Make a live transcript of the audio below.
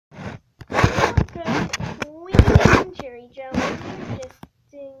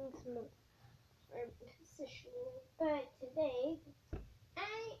but today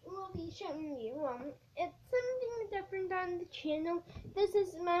I will be showing you it's something different on the channel. This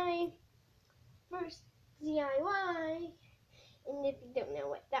is my first DIY, and if you don't know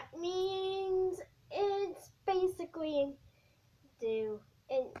what that means, it's basically it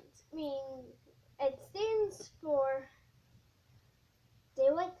stands for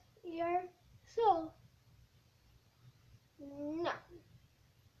do it yourself. No,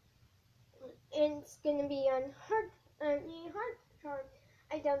 it's gonna be on hard chart.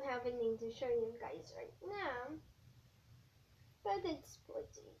 I don't have anything to show you guys right now, but it's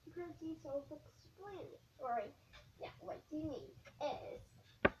pretty self-explanatory. Yeah, what you need is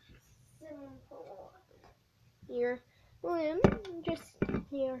simple your loom, just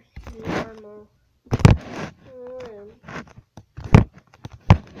your normal loom,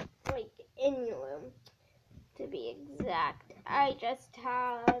 like any loom to be exact. I just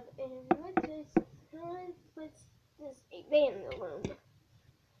have, and what's this a band loom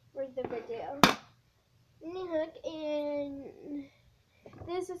for the video. Hook, and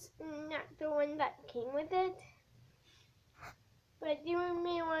this is not the one that came with it, but you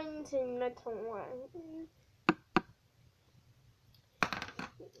may want a metal one.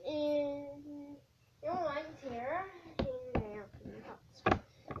 And you'll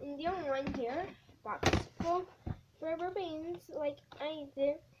want here, box full rubber bands like I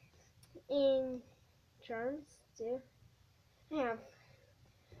did, and charms too. I have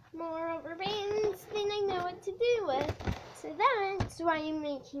more rubber bands than I know what to do with, so that's why I'm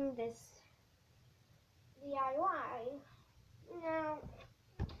making this DIY. Now,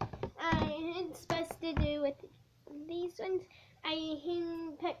 it's best to do with these ones. I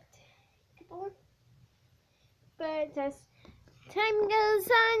hand-picked a couple, but as time goes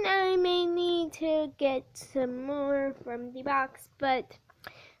on, I may need to get some more from the box, but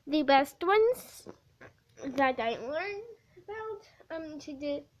the best ones that I learned about to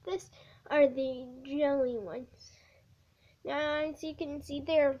do this are the jelly ones. Now, as you can see,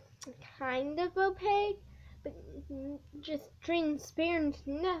 they're kind of opaque, but just transparent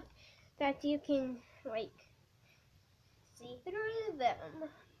enough that you can see through them.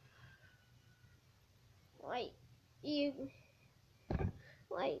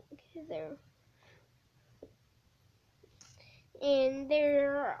 And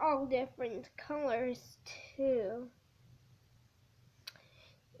they're all different colors too.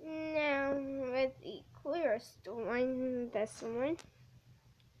 Now, with the clearest one, this one,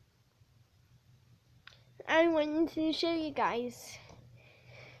 I wanted to show you guys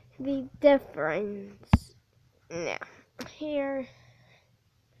the difference. Now, here,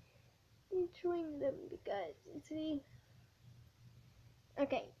 between them, because you see,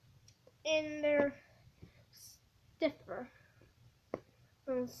 okay, and they're stiffer.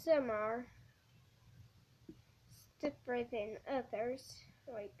 Well, some are stiffer than others.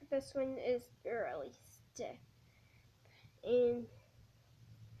 Like this one is really stiff, and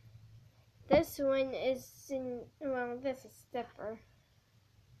this one is this is stiffer,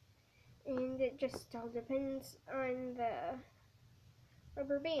 and it just all depends on the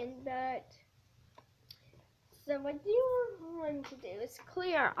rubber band. But so what you want to do is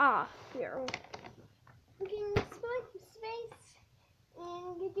clear off your cooking space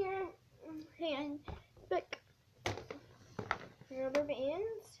and get your hand pick rubber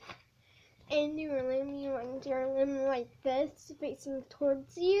bands, and you want your limb like this, facing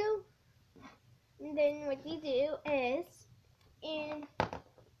towards you. And then what you do is,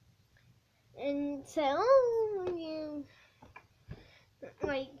 until you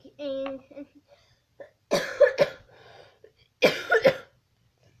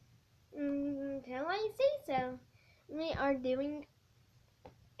until I say so, we are doing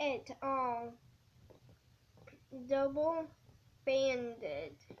it all double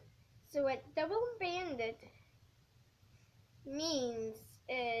banded. So what double banded means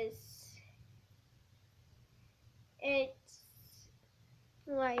is it's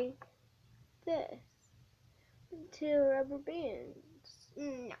like this. Two rubber bands.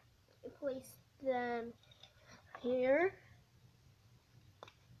 No, place them here.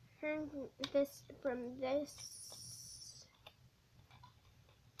 Turn this from this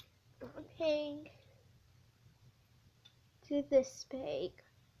peg to this peg.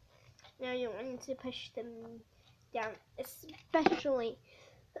 Now you want to push them down, especially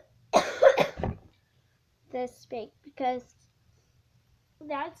this peg, because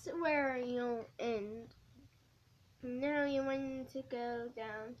that's where you'll end. Now you want to go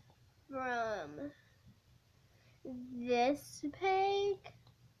down from this peg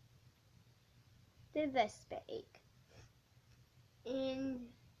to this peg, and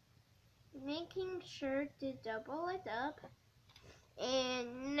making sure to double it up.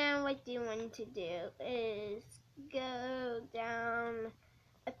 And now what you want to do is go down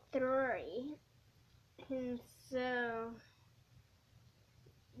a 3. And so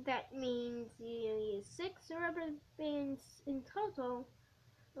that means you use 6 rubber bands in total.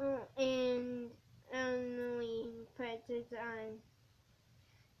 And only put it on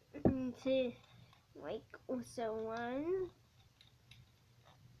into like so 1.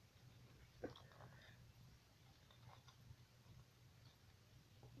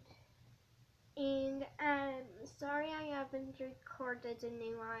 And sorry I haven't recorded in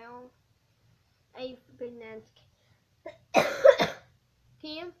a while. I've been at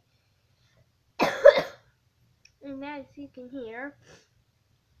camp. And as you can hear,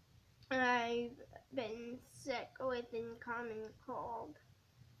 I've been sick with a common cold.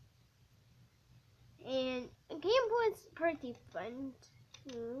 And camp was pretty fun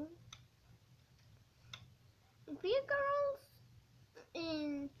too. With you girls,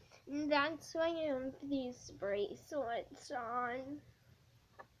 and that's why I have these bracelets on.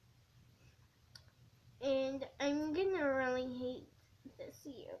 And I'm gonna really hate this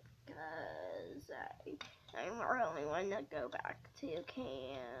year because I really wanna go back to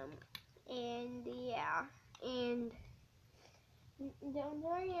camp. And yeah, and don't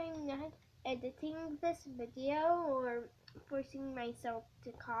worry, I'm not editing this video or forcing myself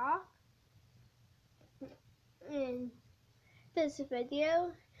to cough in this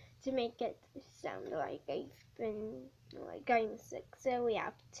video to make it sound like I'm sick. So we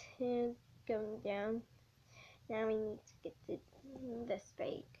have to go down. Now we need to get to this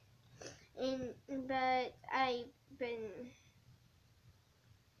bake.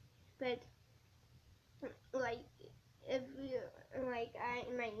 But like if you my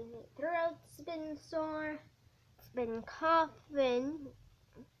throat's been sore, it's been coughing.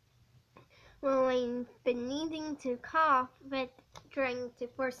 Well, I've been needing to cough, but trying to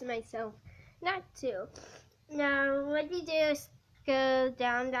force myself not to. Now, what you do is go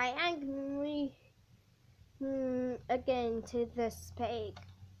down diagonally again to this peg.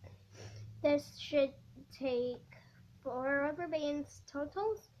 This should take 4 rubber bands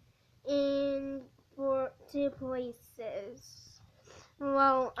totals in 2 places.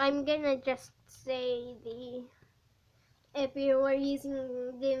 Well, I'm gonna just say if you were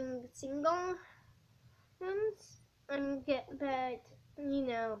using the single ones, but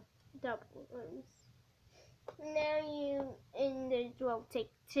double ones. Now you individual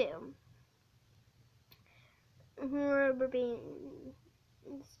take 2 rubber bands,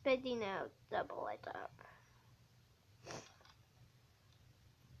 but double it up.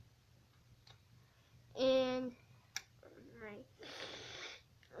 And my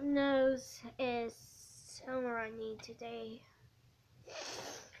nose is so runny today.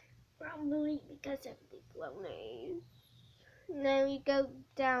 Probably because of the blowness. Now you go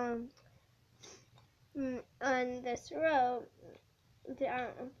down on this row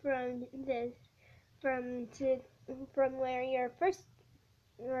down from where your first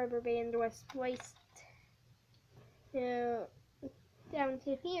rubber band was placed down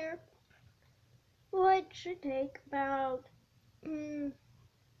to here, which should take about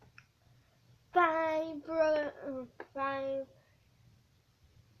 5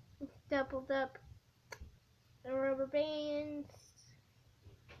 doubled up rubber bands.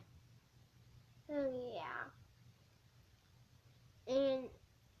 Oh yeah. And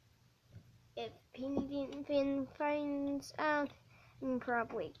if Penny Finn finds out, I'm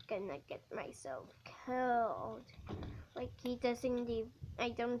probably gonna get myself killed. Like he doesn't even, I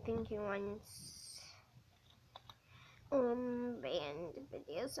don't think he wants band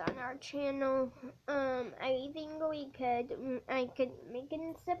videos on our channel. I think I could make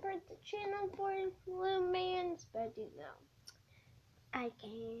a separate channel for loombands, but I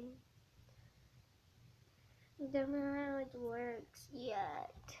can't. Don't know how it works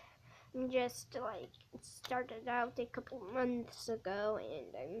yet. Just it started out a couple months ago,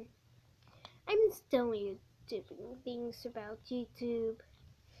 and I'm still YouTubing things about YouTube.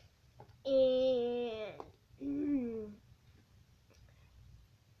 And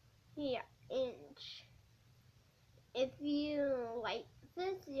yeah, and if you like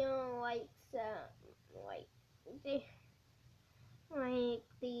this, you'll like the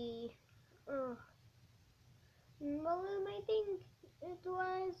balloon, I think it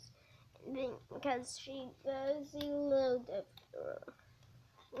was, because she does a load of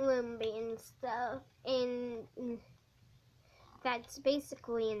loomband stuff, and that's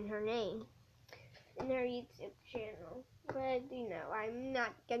basically in her name, in her YouTube channel. But I'm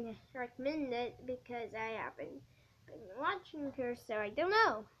not gonna recommend it because I haven't been watching her, so I don't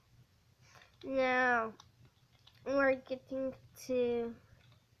know. Now we're getting to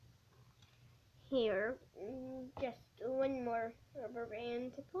here. Just one more rubber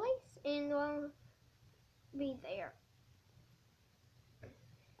band to place and we'll be there.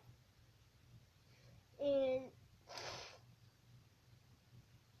 And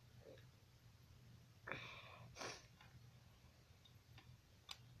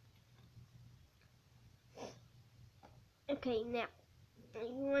okay, now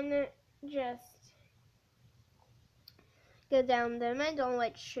you wanna just go down the middle,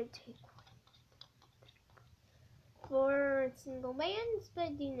 which should take 4 single bands,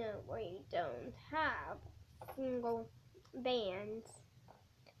 but you know we don't have single bands.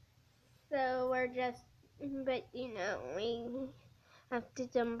 So we're just, but you know, we have to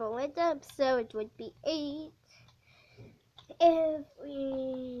jumble it up, so it would be 8 if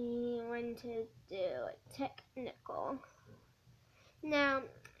we want to do it technical. Now,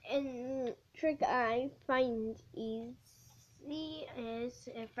 a trick I find easy is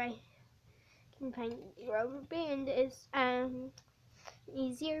if I can find the rubber band is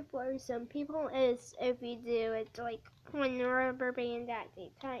easier for some people is if you do it like one rubber band at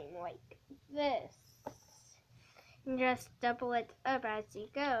a time, like this. And just double it up as you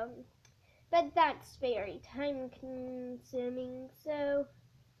go. But that's very time consuming, so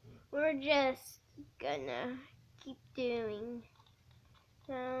we're just gonna keep doing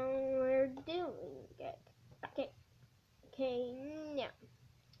how we're doing it. Okay, now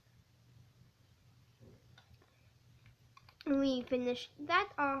we finished that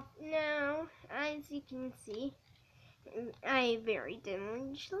off. Now, as you can see, I very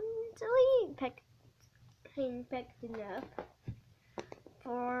diligently picked enough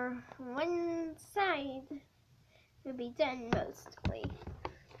for one side to be done mostly.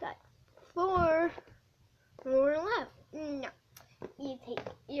 Got 4 more left. Now, you take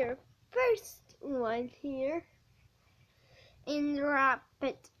your first one here and wrap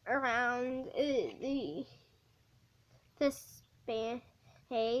it around this bag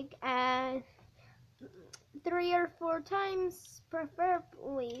 3 or 4 times,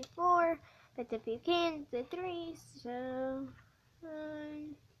 preferably 4, but if you can't, the 3, so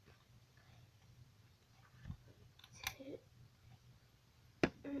 1,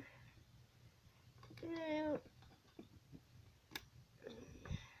 2,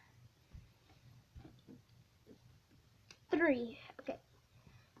 3. Okay,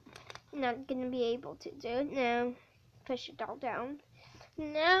 not gonna be able to do it now. Push it all down.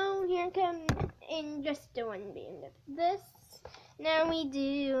 Now here comes in just the one band of this. Now we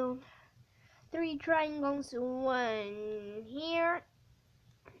do 3 triangles, 1 here,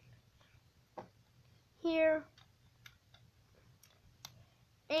 here,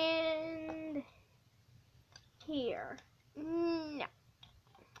 and here. Now,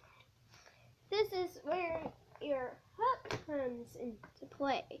 this is where your hook comes into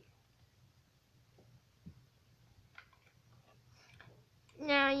play.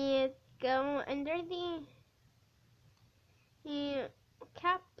 Now you go under the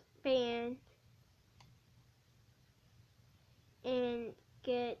cap band and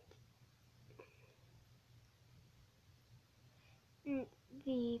get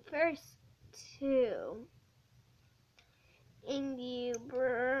the first 2, and you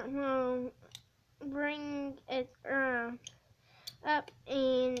bring it around, up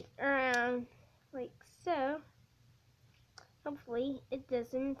and around like so. Hopefully it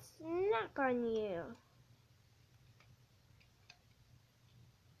doesn't snap on you.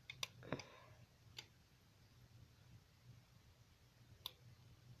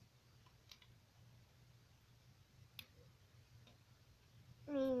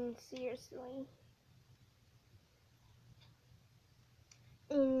 I mean, seriously.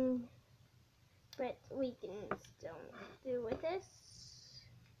 But we can still do with this.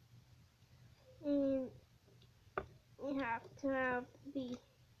 And we have to have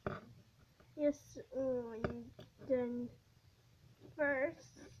this one done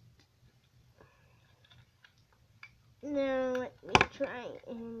first. Now let me try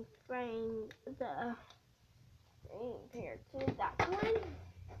and find the pair to that one.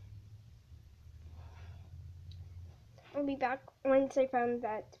 I'll be back once I found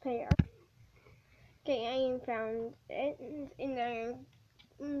that pair. Okay, I found it and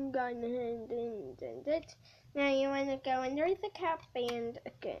I'm gone ahead and did it. Now you want to go under the cap band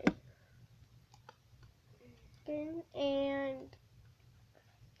again.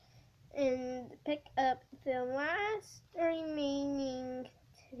 And pick up the last remaining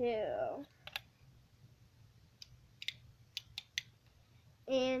 2.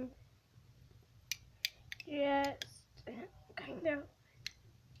 And just kind of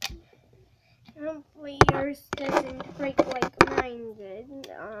Hopefully yours doesn't break like mine did.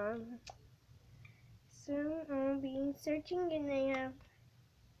 So I'll be searching and I have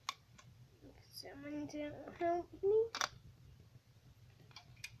someone to help me.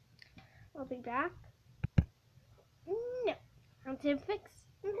 I'll be back. No, how to fix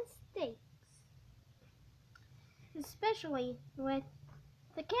mistakes, especially with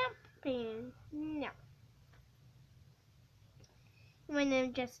the campaign. No, I'm gonna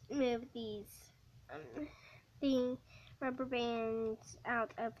just move the rubber bands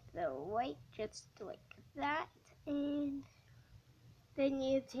out of the way, just like that, and then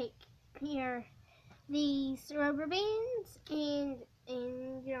you take these rubber bands and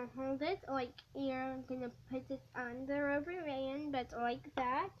you hold it like you're gonna put it on the rubber band, but like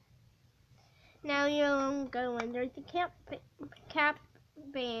that. Now you'll go under the cap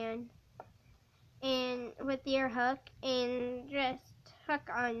band and with your hook and just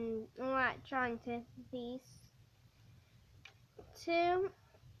latch onto these two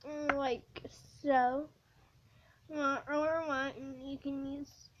like so. Or one, you can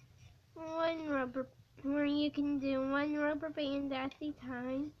use one rubber, or you can do one rubber band at a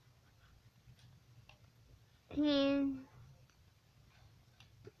time, and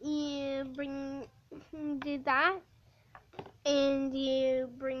you do that, and you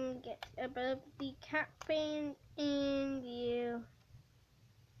bring it above the cap band, and you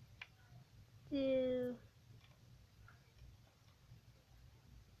do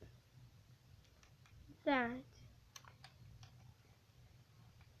that.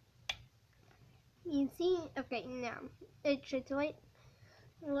 You see? Okay, now it should look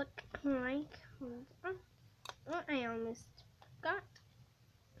like. Oh, I almost got.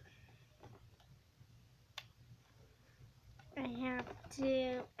 I have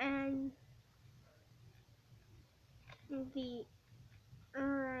to add the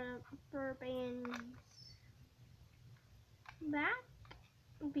rubber bands back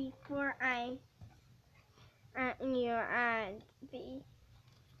before you add the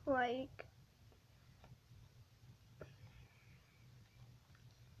like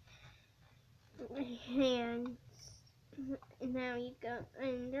hands. Now you go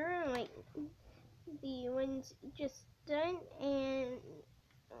under like the ones just done and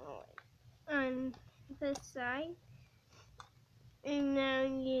on the side, and now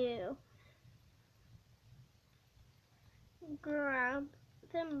you grab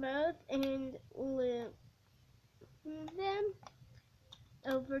them both and loop them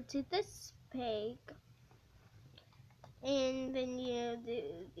over to this peg, and then you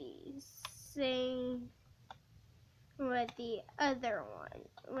do the same with the other one,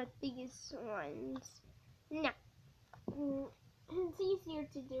 with these ones. Now, it's easier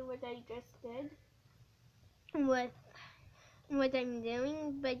to do what I just did with what I'm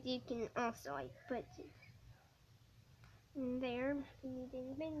doing, but you can also like put there.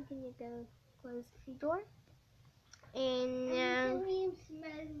 Then can you go close the door? And now you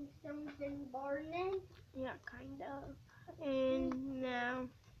smell something burning? Yeah, kind of. And now,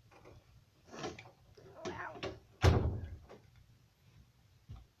 wow.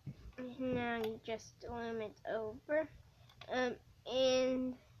 Now you just loom it over. And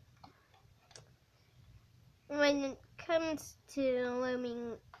when it comes to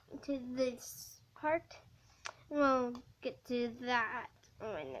looming to this part, we'll get to that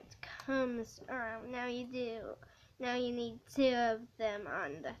when it comes around. Now you need two of them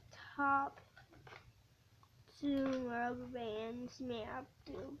on the top. Two rubber bands may have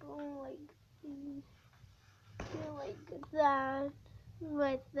to go like these, like that,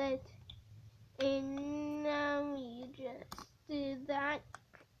 with it. And now you just do that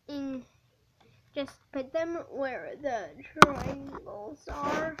and just put them where the triangles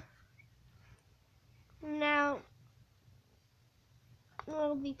are. Now,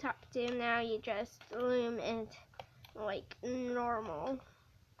 well, the top two, now you just loom it like normal.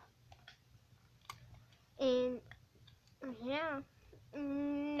 And yeah,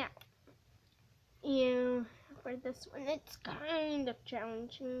 now for this one, it's kind of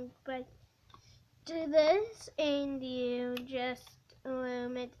challenging, but do this and you just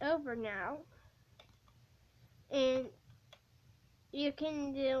loom it over now. And you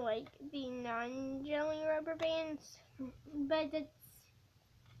can do like the non-jelly rubber bands, but it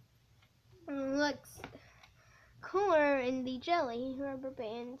looks cooler in the jelly rubber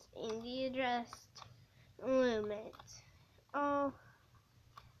bands, and you just loom it all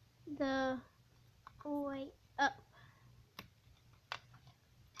the way up.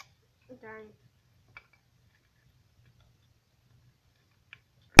 Done.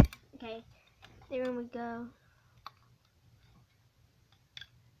 Okay, there we go.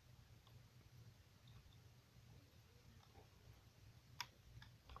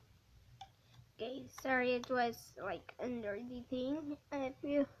 Sorry, it was like under the thing. If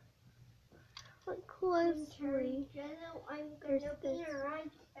you look closely, I'm gonna be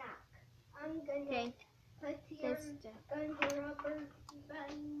right back. I'm gonna put your gun rubber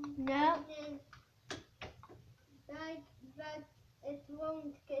band. No. But it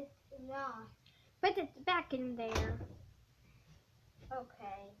won't get lost. Put it back in there.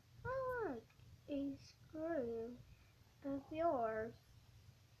 Okay. Oh, look, a screw of yours.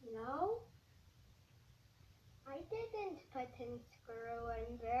 No, I didn't put a screw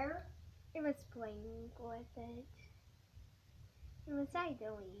in there. It was playing with it. It was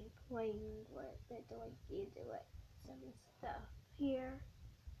idly playing with it like you do it. Some stuff here.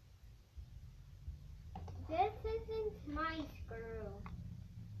 This isn't my screw.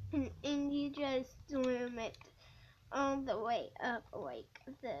 And you just swim it all the way up like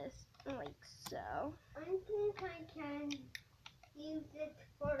this, like so. I think I can use it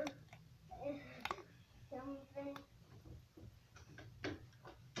for something.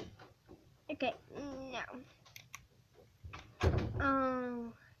 Okay, now,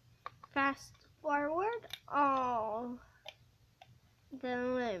 fast forward all the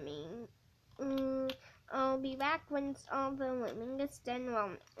lemming. I'll be back once all the lemming is done.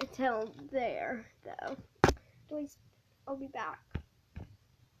 Well, until there, though. I'll be back.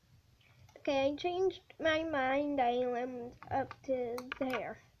 Okay, I changed my mind. I limmed up to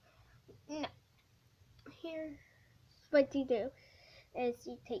there. No. Here's what you do. Is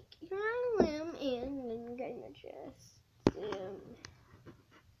you take your limb and I'm gonna just zoom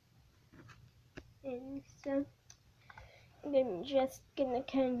in. So I'm just gonna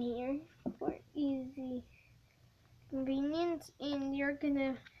come here for easy convenience, and you're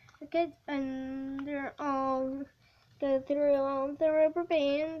gonna get under all, go through all the rubber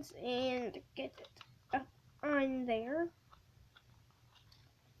bands and get it up on there.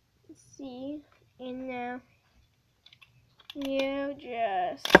 See, and now you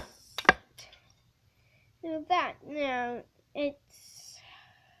just do that. Now it's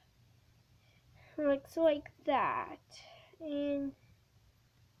looks like that, and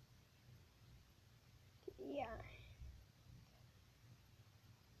yeah.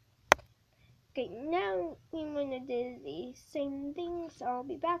 Okay, now we want to do the same things. I'll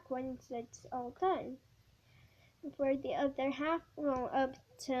be back once it's all done. For the other half, well, up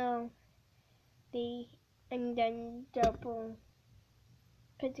till I'm done double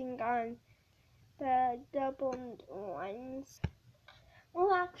putting on the doubled ones.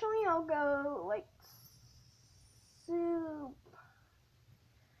 Well, actually, I'll go like super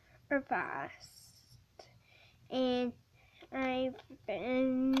fast, and I've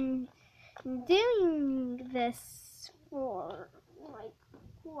been doing this for like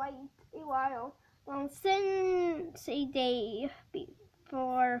quite a while. Well, since a day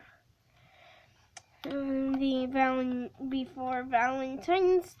before before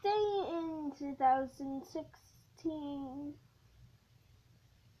Valentine's Day in 2016.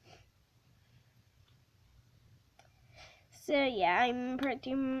 So yeah, I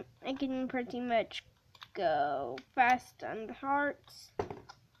can pretty much go fast on the hearts,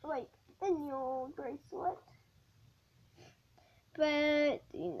 like in your old bracelet. But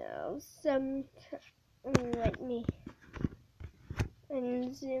let me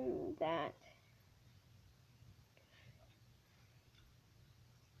unzoom that.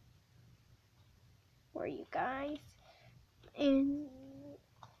 For you guys, and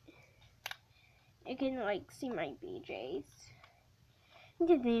you can like see my BJs.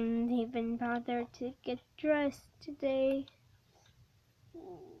 Didn't even bother to get dressed today.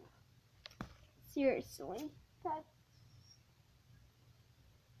 Seriously, but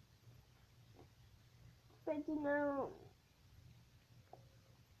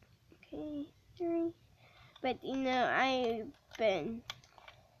okay, sorry. But I've been,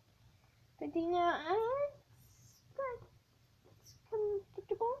 but it's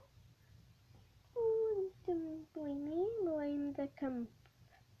comfortable. Don't blame me, blame the comfortness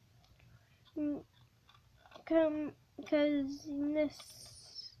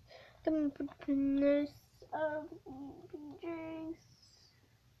of PJs,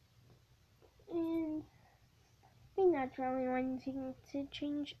 and me naturally wanting to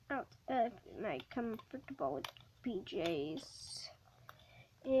change out of my comfortable PJs.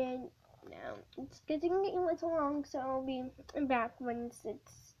 And now it's getting a little long, so I'll be back once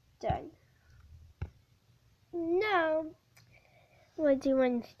it's done. Now, what do you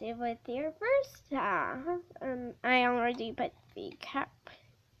want to do with your first half? I already put the cap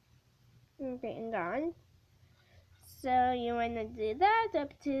band on. So you want to do that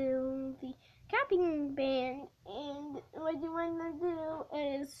up to the capping band, and what you want to do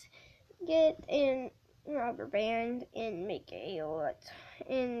is get a rubber band and make a lot,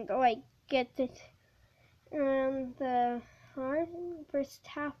 and like get it around the heart, first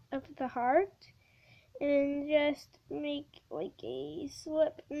half of the heart, and just make like a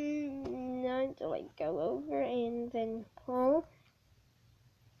slip knot, like go over and then pull,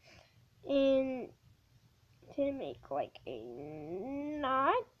 and to make like a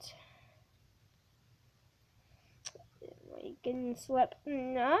knot, like a slip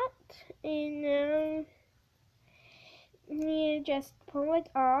knot, and now you just pull it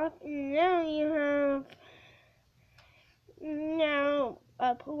off, and now you have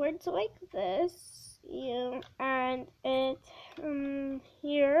upwards like this. You add it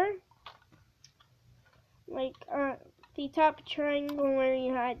here, like the top triangle where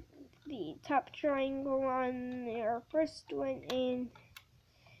you had the top triangle on your first one, and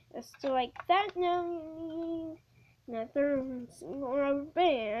just like that. Now you need another single rubber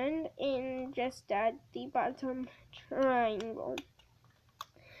band and just add the bottom triangle.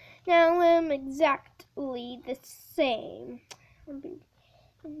 Now exactly the same,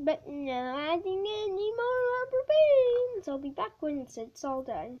 but not adding any more rubber bands. I'll be back once it's all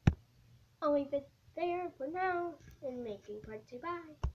done. I'll leave it there for now and making part 2. Bye.